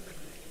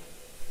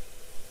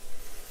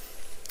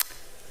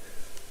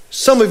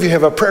 Some of you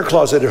have a prayer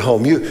closet at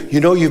home. You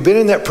know you've been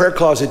in that prayer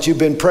closet, you've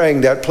been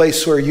praying, that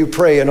place where you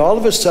pray, and all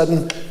of a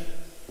sudden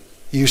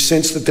you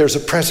sense that there's a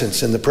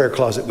presence in the prayer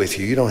closet with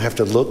you. You don't have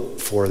to look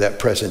for that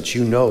presence.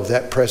 You know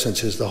that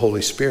presence is the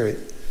Holy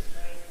Spirit.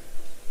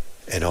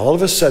 And all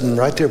of a sudden,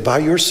 right there by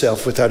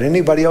yourself, without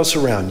anybody else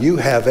around, you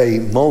have a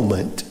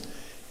moment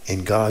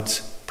in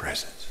God's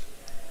presence.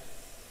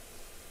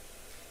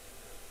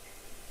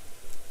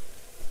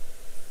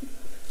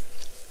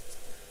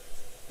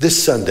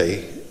 This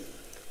Sunday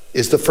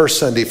is the first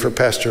Sunday for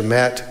Pastor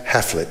Matt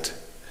Haflett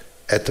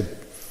at the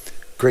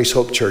Grace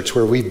Hope Church,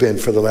 where we've been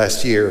for the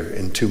last year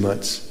and 2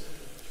 months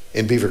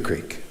in Beaver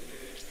Creek.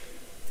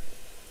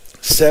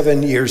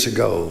 7 years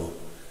ago,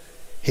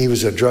 he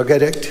was a drug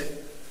addict.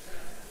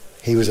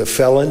 He was a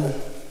felon.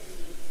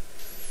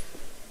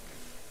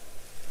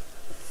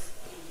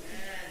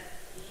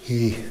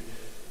 He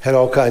had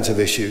all kinds of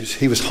issues.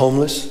 He was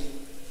homeless,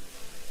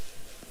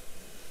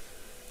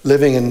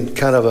 living in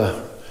kind of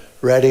a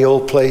ratty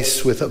old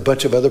place with a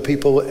bunch of other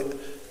people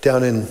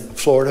down in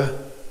Florida.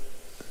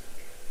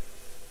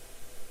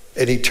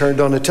 And he turned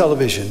on the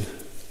television.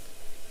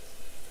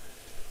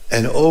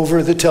 And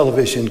over the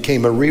television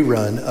came a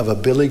rerun of a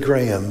Billy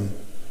Graham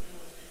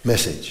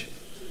message.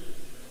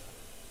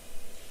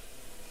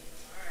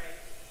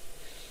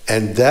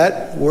 And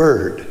that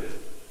word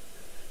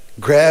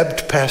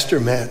grabbed Pastor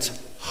Matt's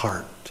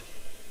heart.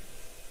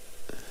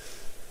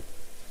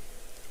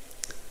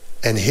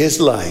 And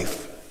his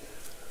life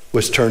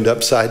was turned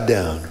upside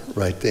down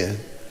right then.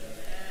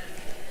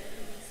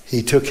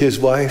 He took his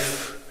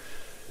wife,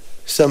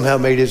 somehow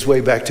made his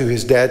way back to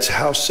his dad's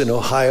house in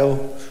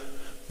Ohio,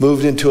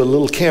 moved into a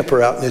little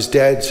camper out in his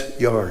dad's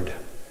yard,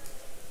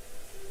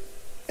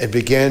 and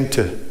began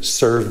to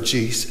serve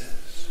Jesus.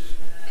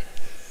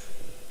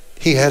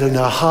 He had an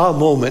aha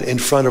moment in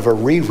front of a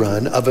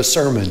rerun of a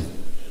sermon.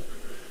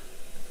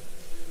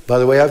 By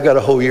the way, I've got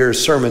a whole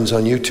year's sermons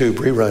on YouTube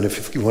rerun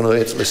if you want to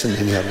listen to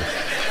any of them.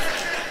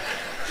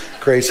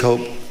 Grace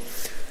Hope,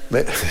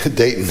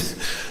 Dayton.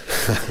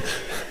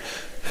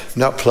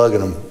 Not plugging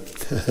them.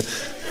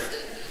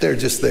 They're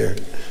just there.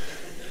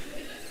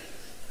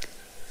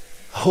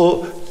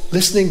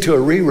 Listening to a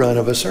rerun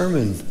of a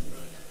sermon.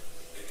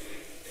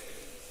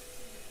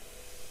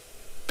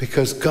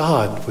 Because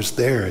God was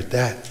there at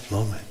that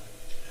moment.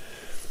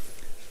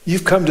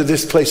 You've come to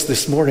this place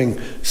this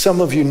morning,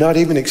 some of you not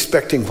even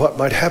expecting what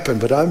might happen,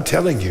 but I'm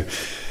telling you,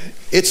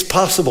 it's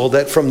possible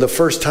that from the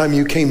first time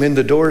you came in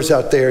the doors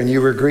out there and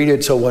you were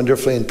greeted so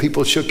wonderfully and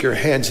people shook your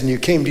hands and you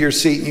came to your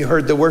seat and you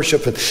heard the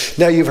worship and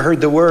now you've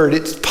heard the word,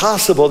 it's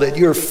possible that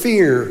your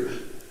fear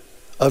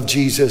of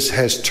Jesus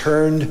has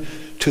turned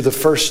to the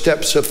first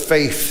steps of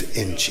faith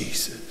in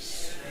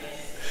Jesus.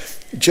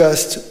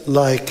 Just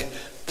like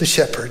the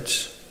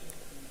shepherds.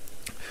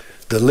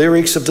 The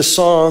lyrics of the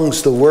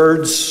songs, the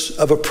words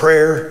of a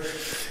prayer,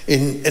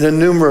 in a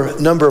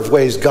number of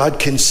ways God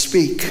can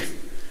speak.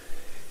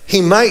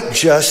 He might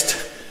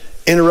just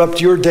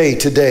interrupt your day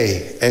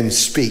today and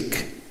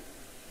speak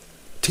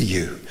to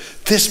you.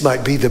 This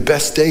might be the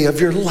best day of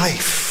your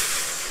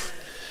life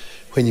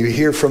when you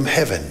hear from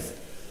heaven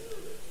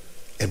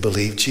and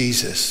believe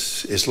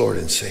Jesus is Lord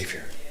and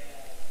Savior.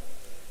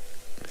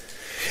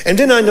 And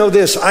then I know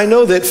this. I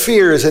know that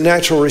fear is a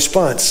natural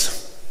response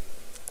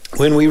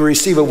when we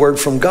receive a word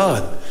from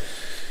God.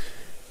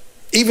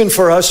 Even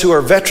for us who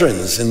are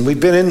veterans, and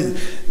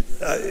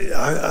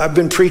I've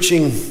been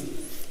preaching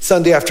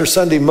Sunday after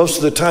Sunday most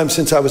of the time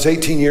since I was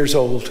 18 years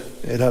old,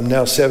 and I'm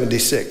now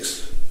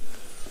 76.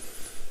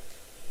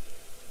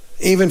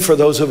 Even for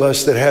those of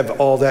us that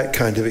have all that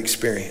kind of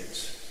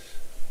experience.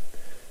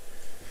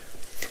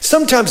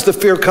 Sometimes the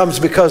fear comes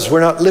because we're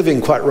not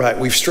living quite right.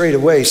 We've strayed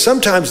away.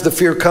 Sometimes the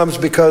fear comes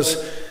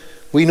because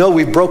we know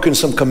we've broken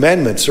some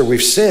commandments or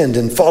we've sinned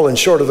and fallen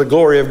short of the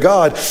glory of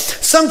God.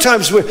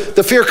 Sometimes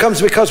the fear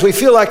comes because we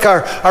feel like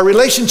our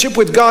relationship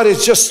with God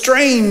is just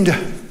strained.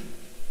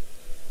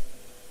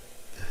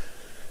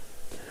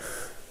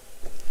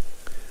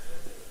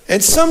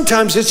 And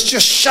sometimes it's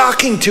just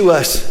shocking to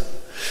us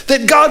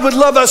that God would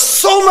love us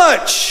so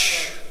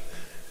much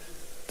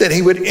that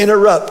he would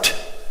interrupt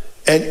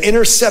and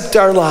intercept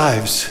our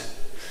lives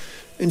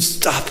and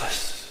stop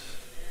us.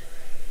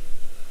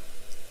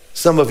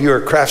 Some of you are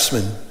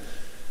craftsmen.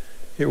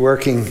 You're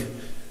working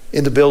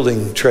in the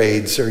building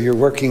trades or you're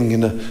working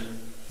in a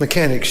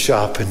mechanic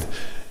shop and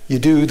you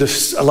do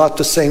a lot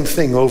the same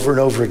thing over and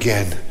over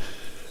again.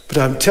 But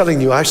I'm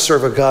telling you, I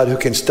serve a God who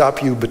can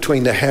stop you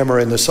between the hammer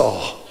and the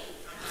saw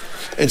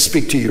and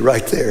speak to you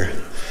right there.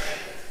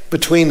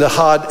 Between the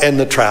hod and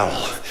the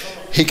trowel.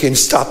 He can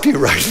stop you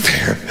right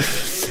there.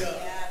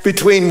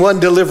 between one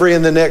delivery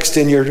and the next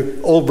in your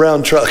old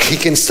brown truck. He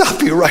can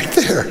stop you right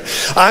there.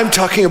 I'm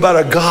talking about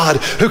a God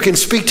who can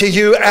speak to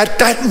you at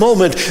that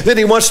moment that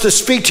he wants to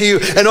speak to you,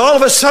 and all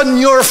of a sudden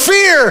your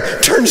fear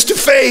turns to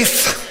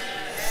faith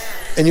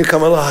and you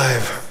come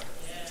alive.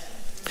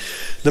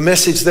 The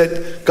message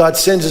that God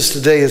sends us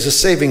today is a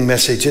saving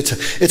message.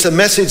 It's a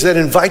message that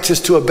invites us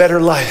to a better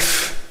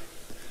life.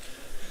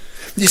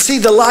 You see,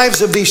 the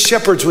lives of these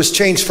shepherds was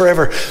changed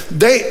forever.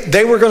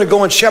 They were going to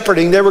go on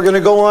shepherding. They were going to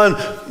go on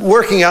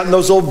working out in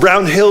those old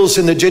brown hills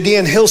in the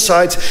Judean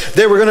hillsides.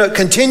 They were going to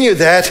continue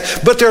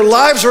that, but their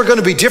lives were going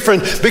to be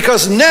different,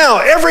 because now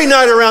every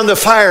night around the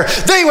fire,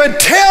 they would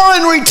tell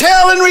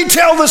and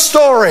retell the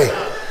story.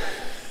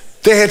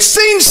 They had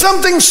seen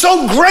something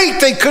so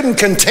great they couldn't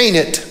contain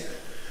it.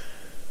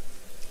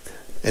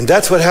 And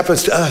that's what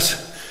happens to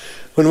us.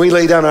 When we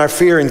lay down our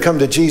fear and come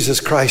to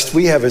Jesus Christ,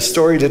 we have a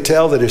story to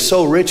tell that is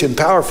so rich and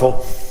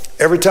powerful.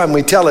 Every time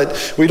we tell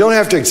it, we don't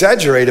have to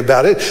exaggerate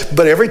about it,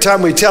 but every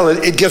time we tell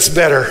it, it gets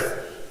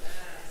better.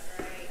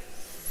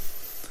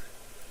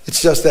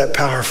 It's just that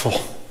powerful.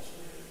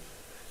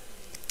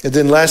 And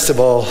then last of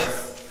all,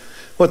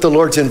 what the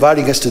Lord's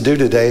inviting us to do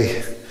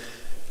today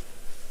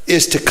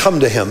is to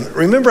come to him.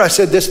 Remember I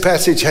said this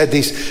passage had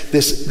they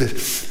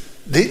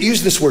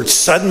use this word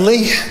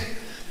suddenly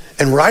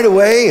and right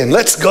away and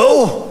let's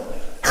go.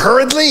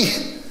 Hurriedly.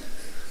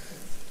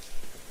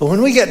 But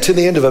when we get to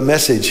the end of a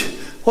message,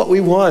 what we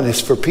want is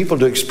for people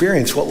to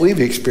experience what we've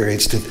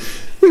experienced, and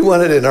we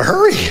want it in a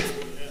hurry.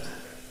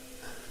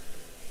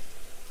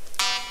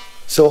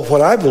 So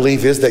what I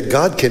believe is that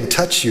God can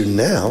touch you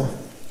now.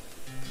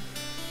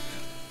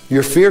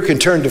 Your fear can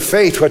turn to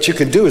faith. What you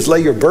can do is lay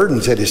your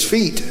burdens at his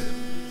feet.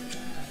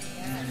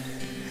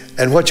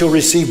 And what you'll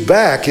receive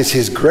back is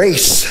his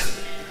grace,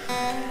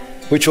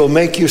 which will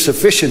make you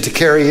sufficient to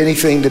carry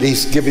anything that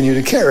he's given you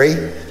to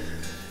carry.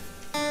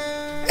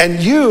 And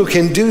you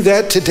can do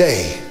that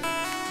today.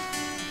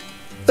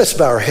 Let's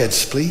bow our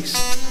heads, please.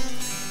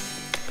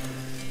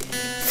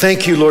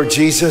 Thank you, Lord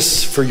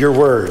Jesus, for your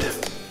word.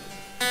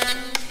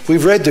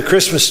 We've read the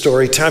Christmas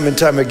story time and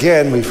time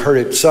again. We've heard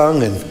it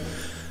sung and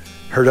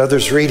heard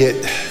others read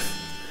it.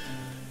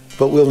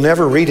 But we'll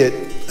never read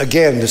it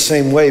again the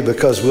same way,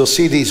 because we'll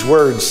see these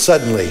words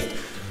suddenly,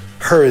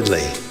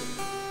 hurriedly,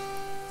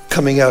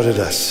 coming out at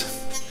us.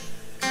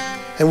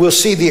 And we'll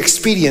see the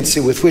expediency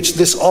with which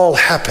this all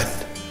happened.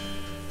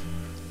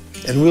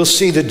 And we'll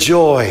see the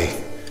joy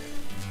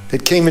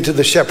that came into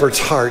the shepherds'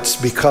 hearts,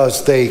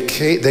 because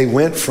they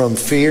went from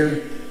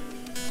fear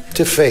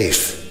to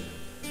faith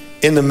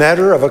in the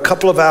matter of a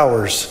couple of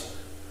hours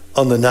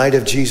on the night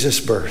of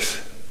Jesus'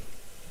 birth.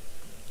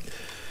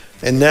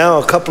 And now,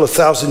 a couple of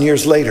thousand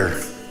years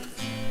later,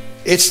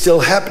 it's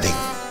still happening.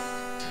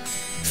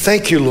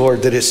 Thank you,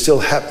 Lord, that it's still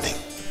happening.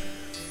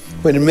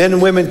 When men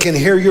and women can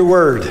hear your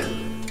word,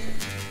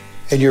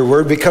 and your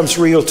word becomes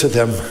real to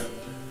them,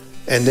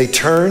 and they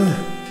turn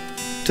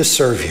to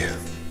serve you.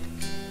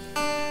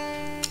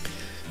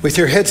 With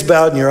your heads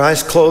bowed and your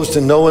eyes closed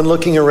and no one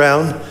looking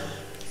around,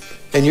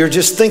 and you're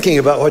just thinking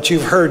about what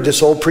you've heard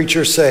this old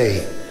preacher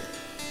say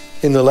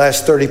in the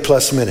last 30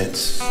 plus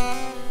minutes.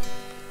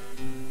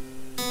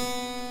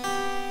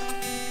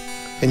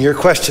 And you're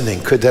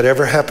questioning, could that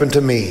ever happen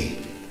to me?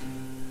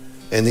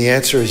 And the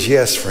answer is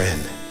yes,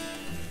 friend.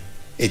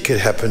 It could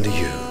happen to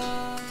you.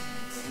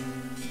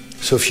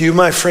 So if you,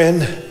 my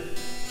friend,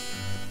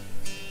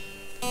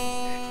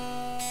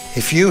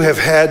 if you have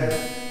had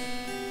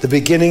the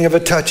beginning of a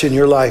touch in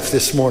your life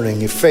this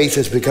morning, if faith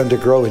has begun to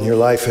grow in your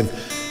life, and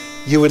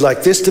you would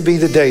like this to be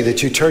the day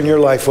that you turn your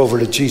life over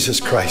to Jesus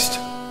Christ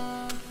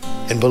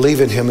and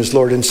believe in him as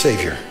Lord and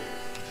Savior.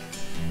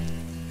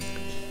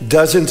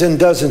 Dozens and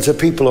dozens of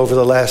people over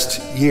the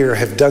last year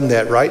have done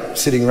that, right?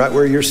 Sitting right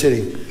where you're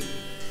sitting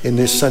in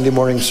this Sunday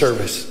morning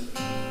service.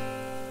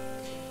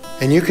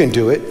 And you can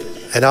do it,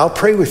 and I'll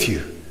pray with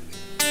you.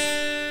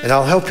 And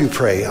I'll help you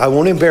pray. I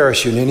won't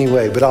embarrass you in any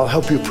way, but I'll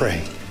help you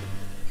pray.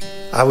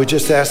 I would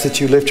just ask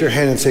that you lift your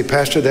hand and say,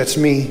 Pastor, that's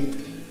me.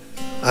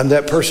 I'm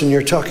that person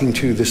you're talking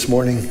to this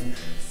morning.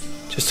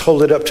 Just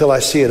hold it up till I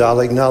see it.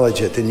 I'll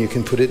acknowledge it, then you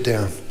can put it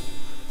down.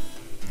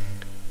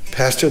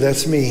 Pastor,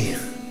 that's me.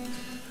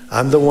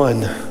 I'm the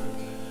one.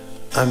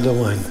 I'm the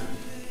one.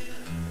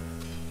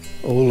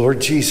 Oh, Lord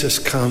Jesus,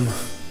 come.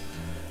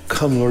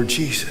 Come, Lord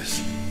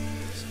Jesus.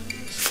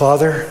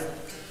 Father,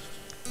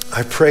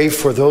 I pray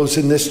for those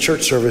in this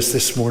church service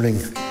this morning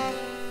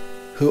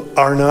who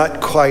are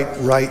not quite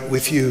right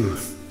with you.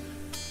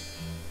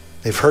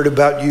 They've heard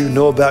about you,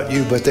 know about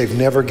you, but they've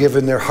never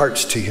given their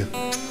hearts to you.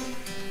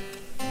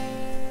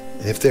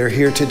 And if they're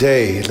here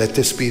today, let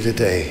this be the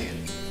day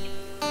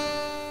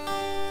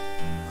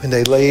when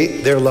they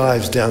lay their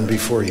lives down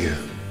before you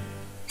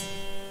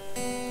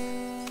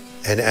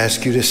and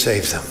ask you to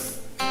save them.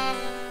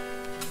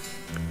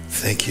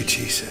 Thank you,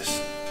 Jesus.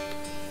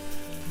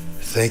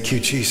 Thank you,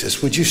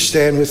 Jesus. Would you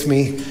stand with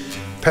me?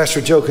 Pastor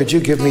Joe, could you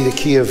give me the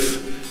key of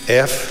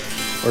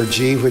F or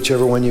G,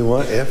 whichever one you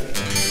want? F?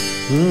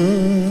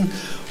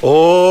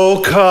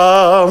 Oh,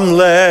 come,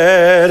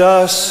 let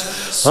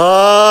us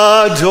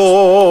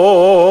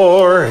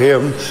adore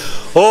him.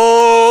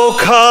 Oh,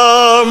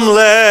 come,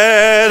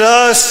 let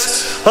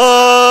us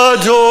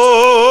adore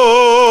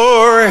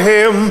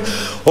him.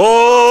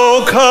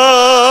 Oh,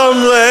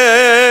 come,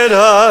 let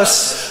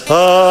us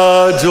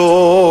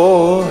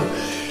adore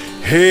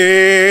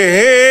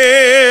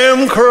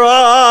him,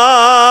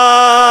 Christ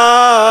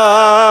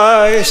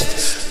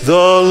the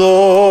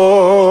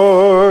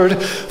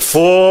Lord,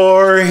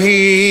 for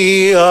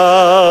he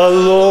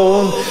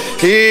alone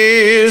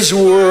is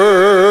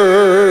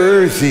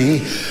worthy,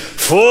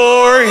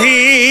 for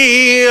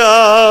he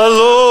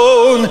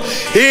alone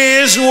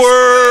is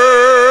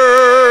worthy,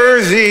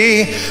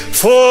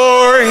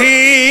 for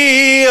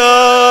he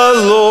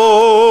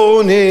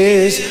alone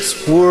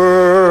is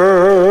worthy,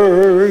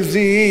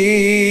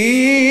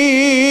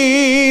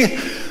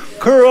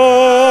 Christ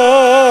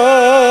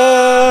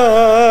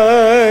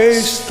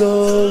the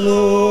Lord.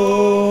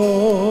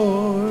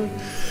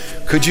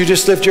 Could you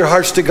just lift your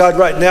hearts to God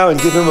right now and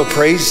give him a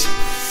praise?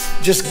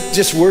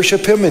 Just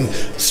worship him in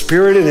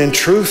spirit and in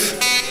truth.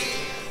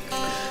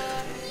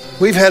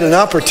 We've had an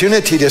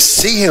opportunity to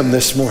see him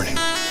this morning.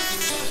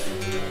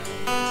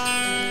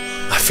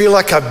 I feel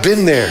like I've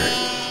been there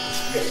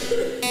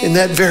in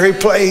that very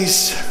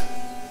place.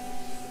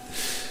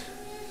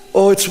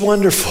 Oh, it's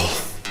wonderful.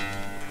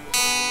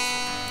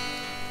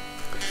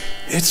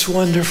 It's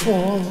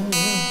wonderful.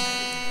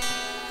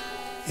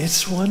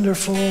 It's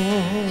wonderful.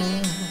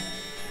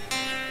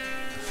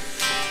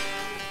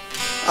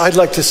 I'd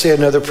like to say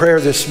another prayer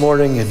this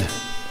morning, and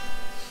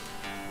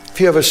if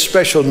you have a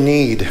special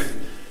need, you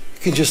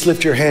can just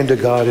lift your hand to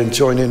God and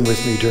join in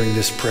with me during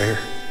this prayer.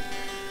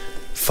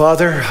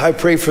 Father, I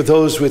pray for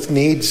those with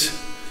needs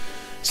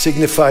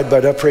signified by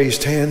the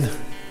upraised hand.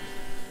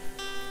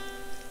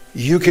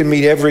 You can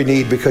meet every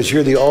need because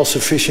you're the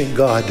all-sufficient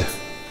God.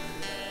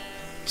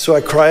 So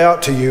I cry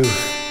out to you,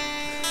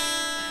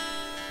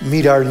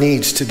 meet our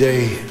needs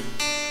today.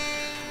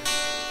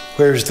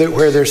 Where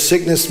there's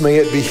sickness, may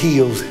it be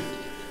healed.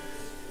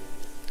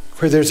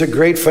 Where there's a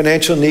great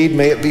financial need,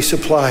 may it be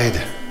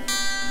supplied.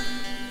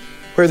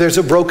 Where there's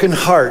a broken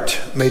heart,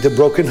 may the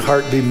broken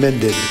heart be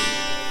mended.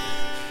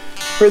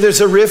 Where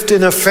there's a rift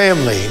in a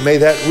family, may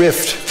that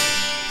rift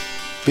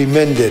be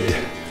mended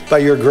by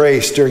your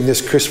grace during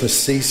this Christmas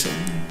season.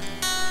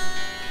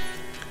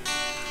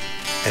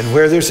 And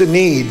where there's a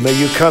need, may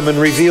you come and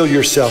reveal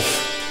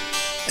yourself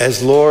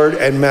as Lord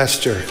and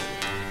Master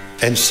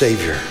and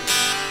Savior.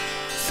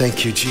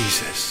 Thank you,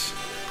 Jesus.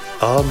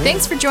 Amen.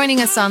 Thanks for joining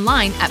us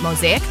online at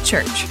Mosaic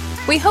Church.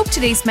 We hope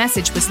today's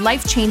message was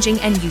life-changing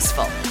and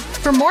useful.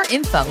 For more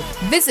info,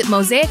 visit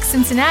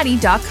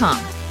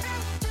mosaiccincinnati.com.